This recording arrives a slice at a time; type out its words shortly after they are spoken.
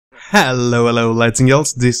Hello lads and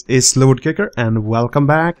girls, this is Lord Kicker and welcome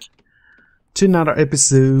back to another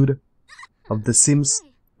episode of The Sims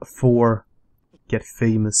 4 Get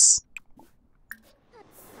Famous.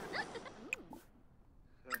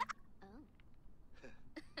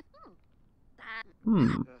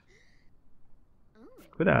 Could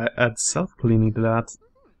I add self-cleaning to that?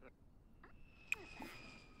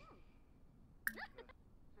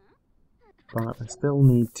 But I still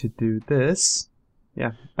need to do this.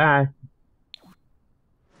 Yeah, bye.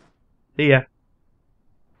 See ya.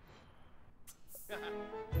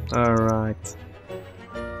 Alright.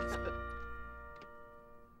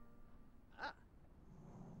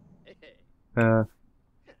 You're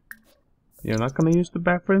not gonna use the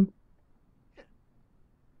bathroom?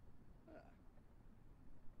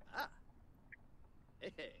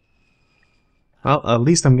 Well, at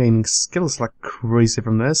least I'm gaining skills like crazy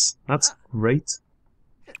from this. That's great.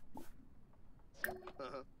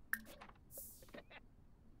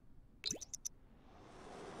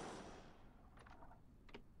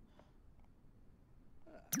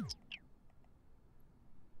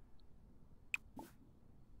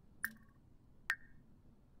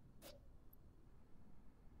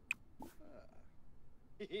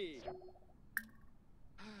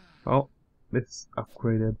 Oh, it's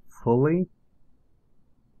upgraded fully.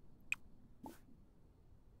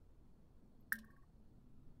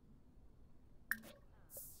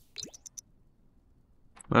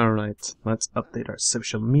 Alright, let's update our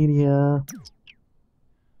social media.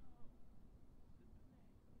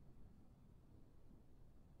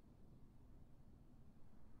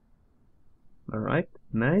 Alright,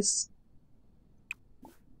 nice.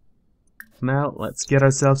 Now, let's get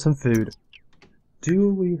ourselves some food.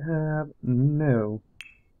 Do we have... no.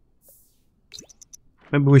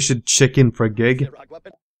 Maybe we should check in for a gig.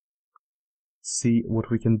 See what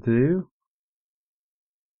we can do.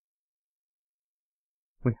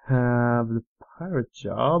 We have the pirate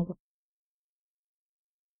job.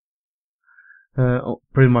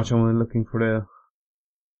 Pretty much only looking for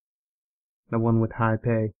the one with high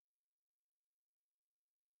pay.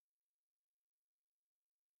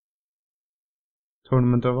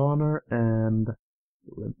 Tournament of Honor and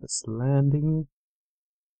Olympus Landing.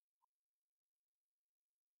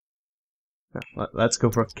 Let's go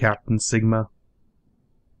for Captain Sigma.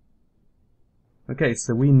 Okay,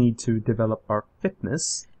 so we need to develop our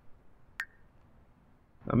fitness.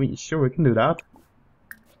 I mean, sure, we can do that.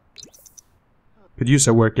 Could use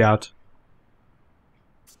a workout.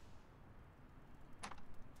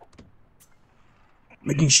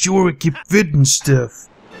 Making sure we keep fit and stuff.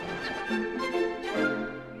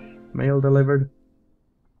 Mail delivered.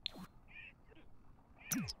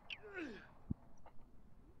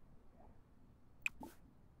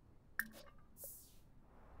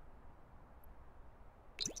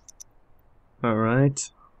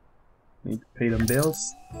 Alright. Need to pay them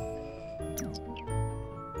bills.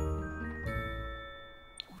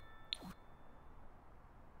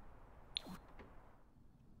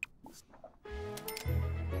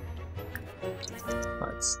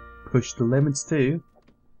 Let's push the limits too.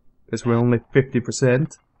 Because we're only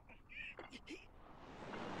 50%.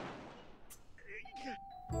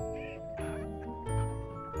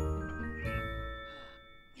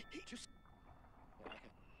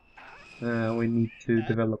 We need to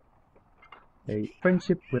develop a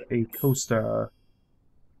friendship with a co-star.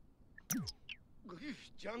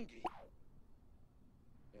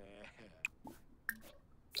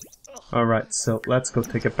 Alright, so let's go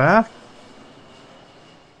take a bath.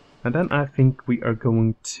 And then I think we are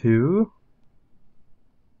going to...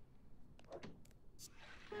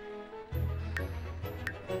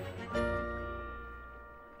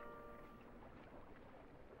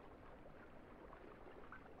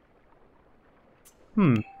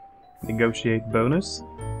 negotiate bonus.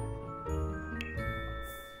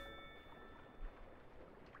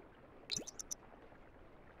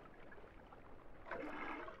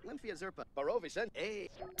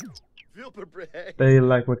 They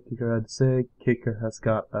like what Kicker had to say. Kicker has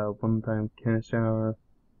got a one-time can shower,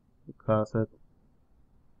 closet.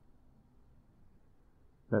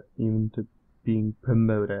 That even to being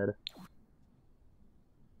promoted.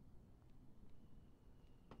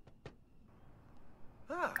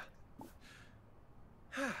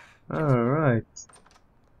 Alright.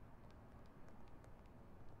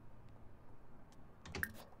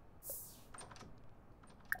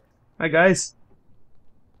 Hi guys.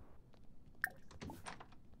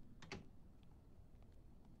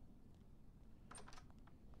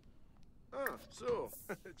 So,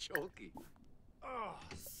 Cholky. Oh,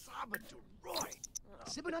 Sabatu Roy.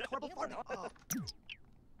 Sibunat horrible farm.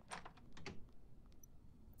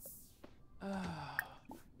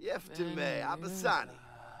 Eftime Abasani.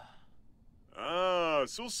 Ah,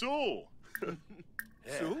 so. So.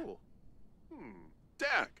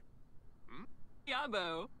 Dak.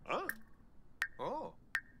 Yabo. Huh? Oh.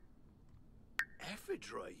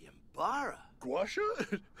 Ephedroy Yambara. Guasha?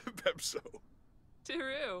 Pepso.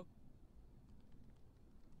 Tiru.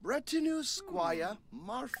 Bretinu Squire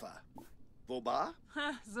Marfa. Boba?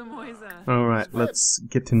 Ha, Zamoiza. Alright, let's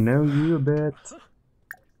get to know you a bit.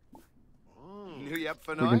 New Yep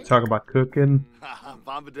We can Fanoy? talk about cooking.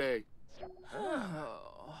 Bombade.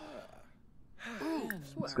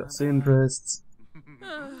 Discuss interests.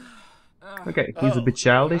 Okay, he's a bit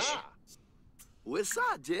childish. What's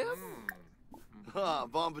that, Jim?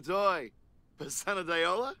 Bombadoy. Persona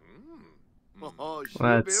Diola? Oh, she'll be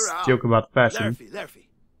Let's around. joke about fashion. Lerfy.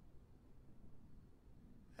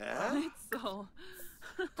 Huh? So.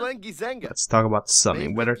 Blanky Zenga. Let's talk about sunny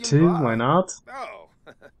weather too, why not? Oh.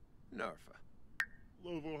 Nerfa.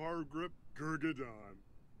 Lovo hard grip Gurgadon.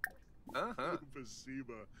 Uh-huh.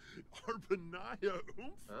 Vasiba. Arpanaya.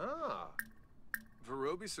 Oomph. Ah.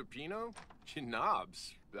 Verobi Supino?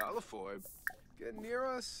 Chinobs. Balafoy.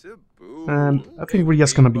 Ganira Cebu. And I think we're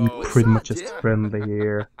just gonna be pretty much just friendly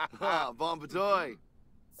here. Bombadoy.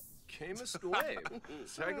 Camus Wave.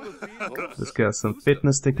 Sagalafi. Discuss some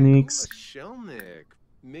fitness techniques. Shelnick.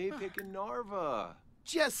 Maypick and Narva.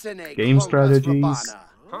 Game strategies.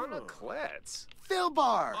 Hana Klets.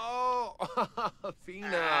 Philbar. Oh,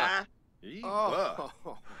 Fina. Oh.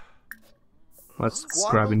 Let's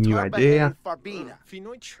describe a new idea. Farbina.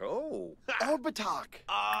 Finoy Cho. Orbitalk.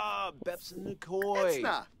 Ah, Bepson Nikoi.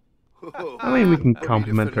 I mean, we can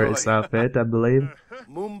compliment her his outfit, I believe.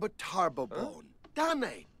 Mumba Tarbobone.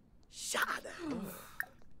 Dame. Shada.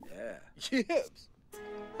 Yeah. Gibbs.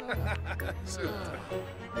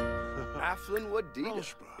 Afflin Wadida.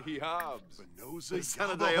 Yobs. Benoza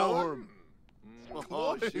Son of Diola.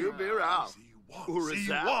 Oh, she'll be around.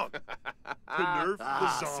 Urazak. Penerf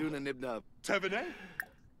Lazam. Suna Nibnub. Tevene.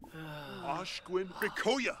 Oshquin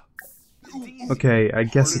Bikoya. Okay, I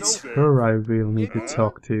guess it's her I will need to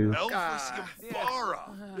talk to. Elvis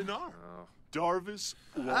Yabara. Inar. Darvis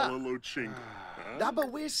Walalochink.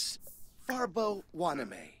 Dabawis Farbo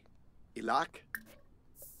Waname. Ilak.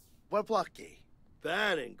 Wablaki.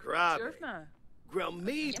 Ban and grab. Surfna.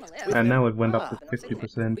 Grelmead. And now it went up to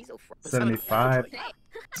 50%, 75,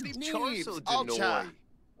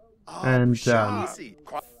 and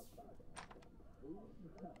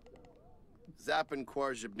Zappin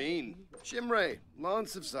Quarjabin. Shimre.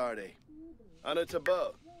 Lons of Sardi.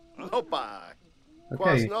 Anatabo. Opa.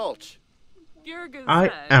 okay, Quasnulch. I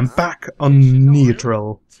am back on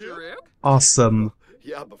neutral. Tiru. Awesome.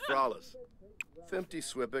 Yabba Frollas. 50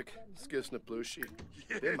 Swibik. Skisna Plushi.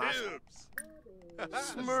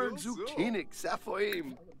 Smurg Zukinik.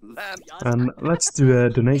 Safoim. Land. And let's do a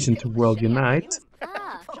donation to World Unite.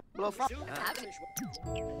 Buena.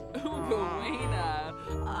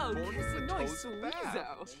 Oh, kiss a nice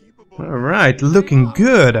weezo. Alright, looking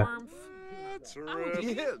good.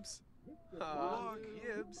 Gibbs.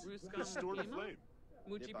 Gibbs. Restored a flame.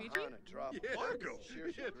 Muchi Pichi? Marco.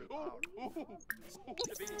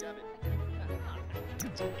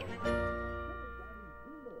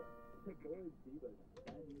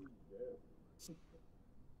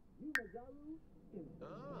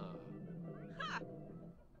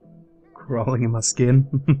 Crawling in my skin.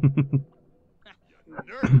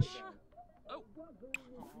 Nurch.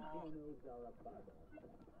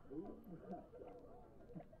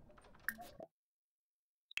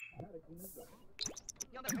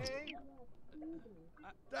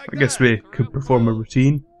 I guess we could perform a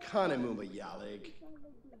routine. Kanemuma Yalig.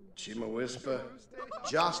 Chima Whisper.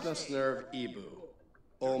 Josna Snerv Ibu.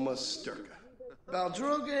 Oma Sturka.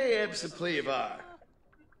 Valdruga Ebsaplevar.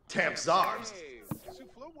 Tamp Zarbs.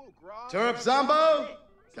 Turp Zombo.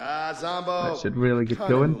 Ka Zombo. That should really get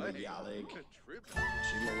going. Kanemuma Yalig.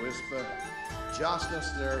 Chima Whisper. Josna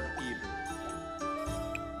Snerv Ibu.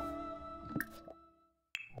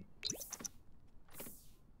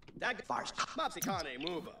 Dagfars. Mopsy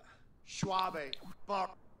Muva. Schwabe. Bar.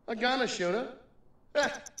 Agana Shuna.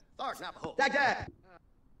 Thark Navajo. Dag.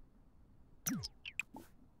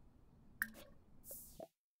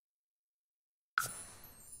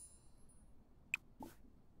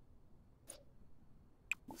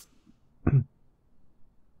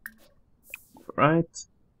 Right.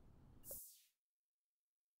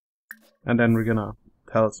 And then we're gonna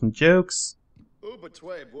tell some jokes.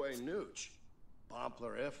 Ubatwe Boy Nooch.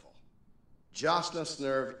 Bompler Iffle. Josna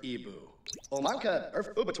Snerv Ibu. Omanka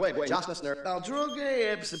Ubatwe Boy Josna Snerv.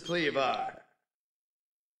 Valdruga Ebsaplevar.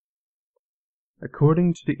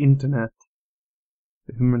 According to the internet,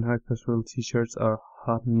 the Human High Festival t-shirts are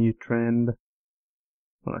hot new trend.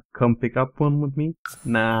 Wanna come pick up one with me?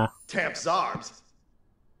 Nah. Tamp Zarbs.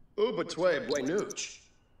 Ubatwe Buenuch.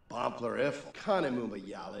 Bompler Iffle. Kanemuma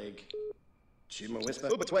Yalig. Chima Whisper.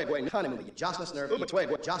 Ubatwe Buen Kanemuma. Josness Nerve. Ubatwe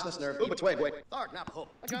Buen. Josness Nerve. Ubatwe Buen. Thark Napaho.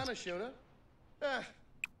 Agana Shuna.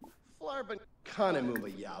 Flarbin.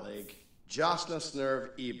 Kanemuma Yalig. Josness Nerve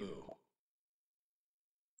Ibu.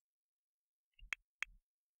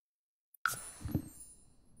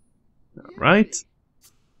 Right.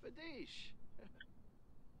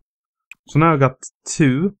 So now I got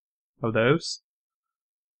 2 of those.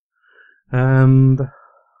 And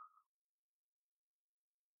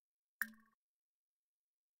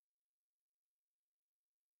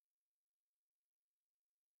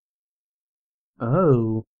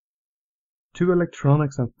oh, 2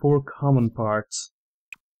 electronics and 4 common parts.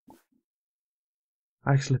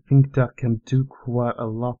 I actually think that can do quite a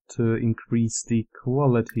lot to increase the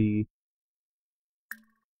quality.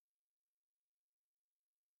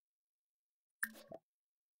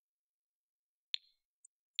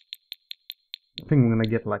 I think I'm gonna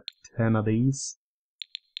get like 10 of these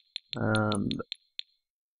and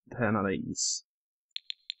 10 of these.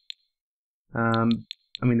 I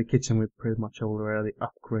mean, the kitchen we pretty much already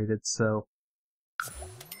upgraded, so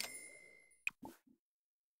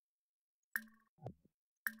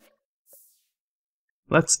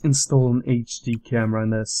let's install an HD camera in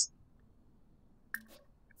this.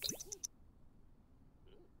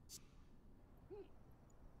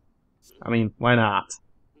 I mean, why not?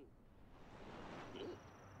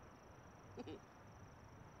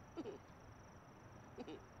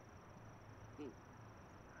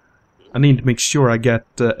 I need to make sure I get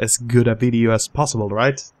as good a video as possible,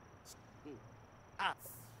 right?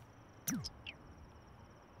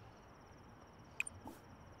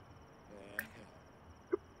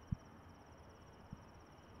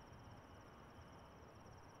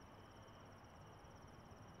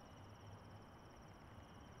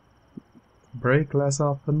 Break less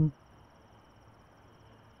often.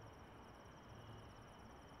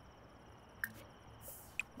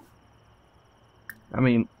 I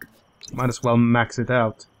mean, might as well max it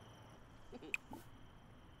out.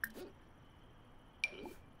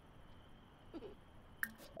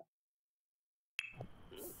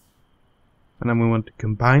 And then we want to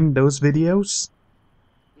combine those videos.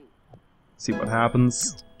 See what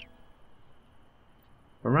happens.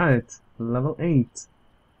 Alright, level 8.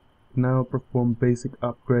 Now perform basic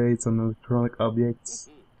upgrades on electronic objects.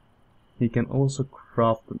 He can also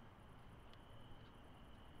craft an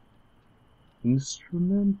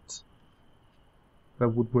instrument. A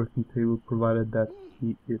woodworking table provided that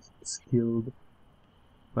he is skilled.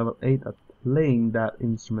 Level 8 at playing that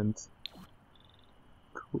instrument.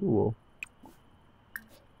 Cool.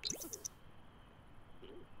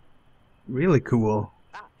 Really cool.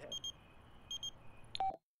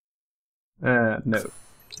 No.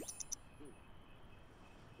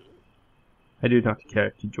 I do not care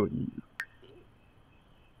to join you.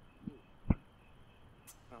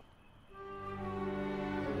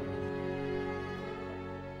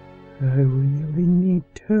 I really need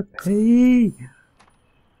to pay.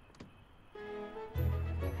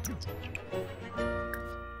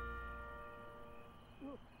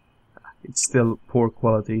 It's still poor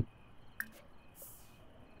quality.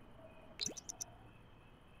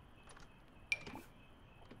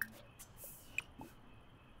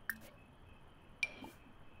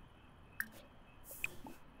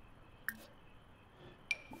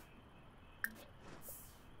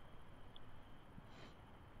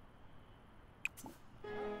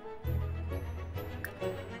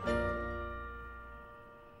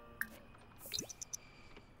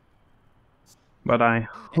 But I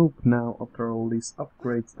hope now, after all these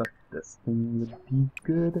upgrades, that this thing will be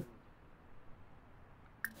good.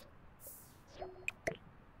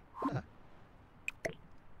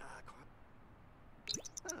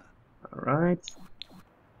 Alright.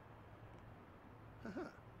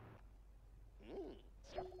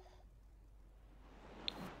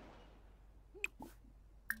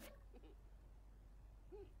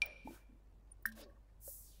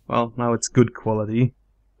 Well, now it's good quality.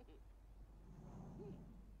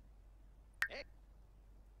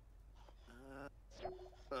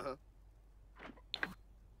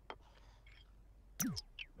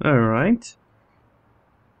 Alright.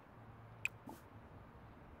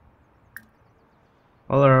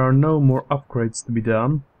 Well, there are no more upgrades to be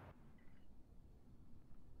done.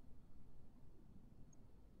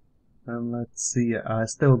 And let's see, I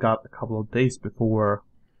still got a couple of days before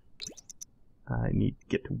I need to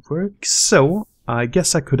get to work. So, I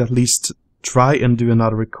guess I could at least try and do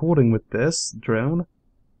another recording with this drone.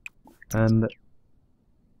 And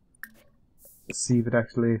see if it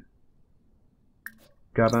actually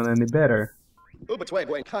got on any better. Ubatway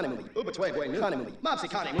boy Kanimuli, Ubatway boy Kanimuli, Mopsy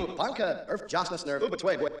Kanimu, Banka, Earth Josness Nerve,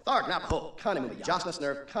 Ubatway boy, Tharg Napo, Kanimuli, Josness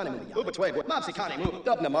Nerve, Kanimuli, Ubatway boy, Mopsy Kanimu,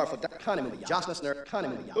 Dubna Marfa, Kanimuli, Josness Nerve,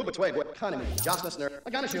 Kanimuli, Ubatway boy, Kanimuli, Josness Nerve,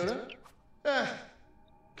 Aganashuna,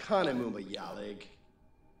 Kanimuma Yalig,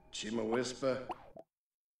 Chima Whisper.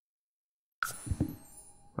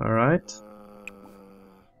 Alright,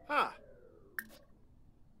 Ah.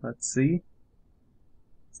 let's see.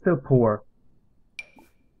 Still poor.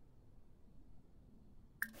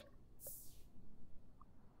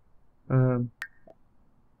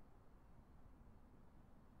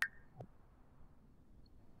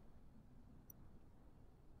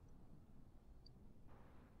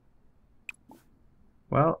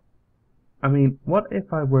 Well, I mean, what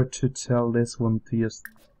if I were to tell this one to just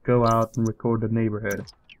go out and record the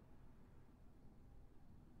neighborhood?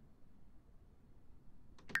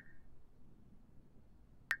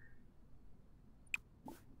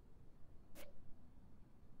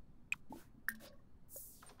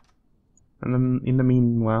 And then in the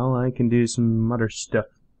meanwhile, I can do some other stuff.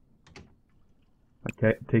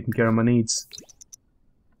 Okay, taking care of my needs.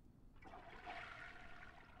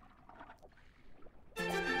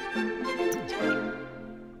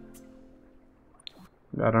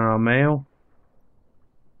 Got our mail.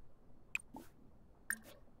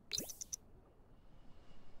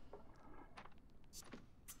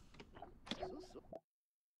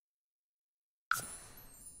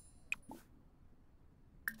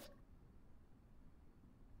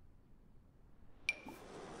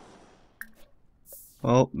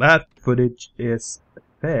 Well, that footage is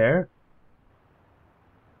fair.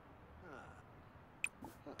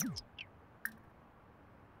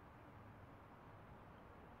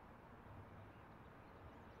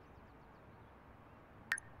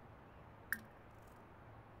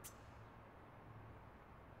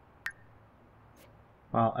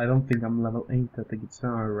 Well, I don't think I'm level 8 at the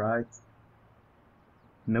guitar, right?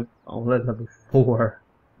 Nope, only level 4.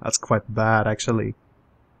 That's quite bad, actually.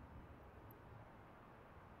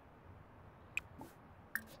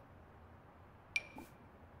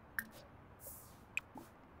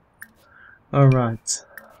 Alright,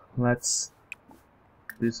 let's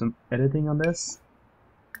do some editing on this.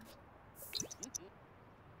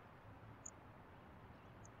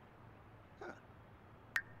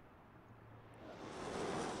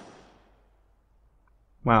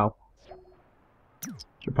 Wow.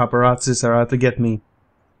 The paparazzis are out to get me.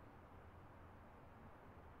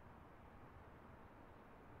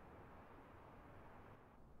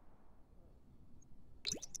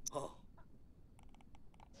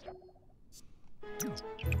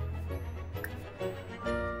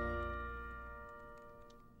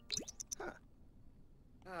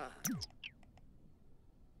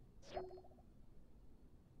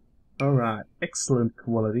 Alright, excellent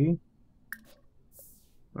quality.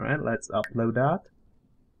 Alright, let's upload that.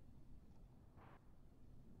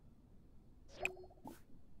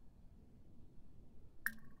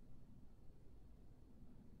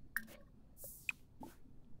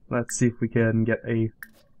 Let's see if we can get a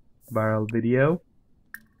viral video.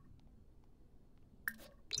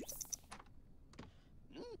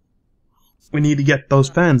 We need to get those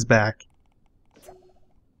fans back.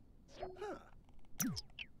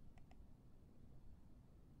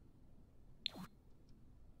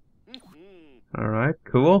 Alright,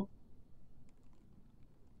 cool.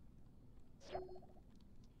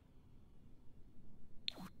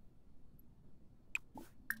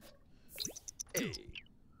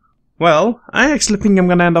 Well, I actually think I'm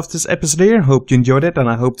gonna end off this episode here. Hope you enjoyed it, and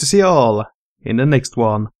I hope to see you all in the next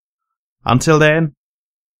one. Until then,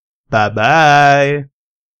 bye bye!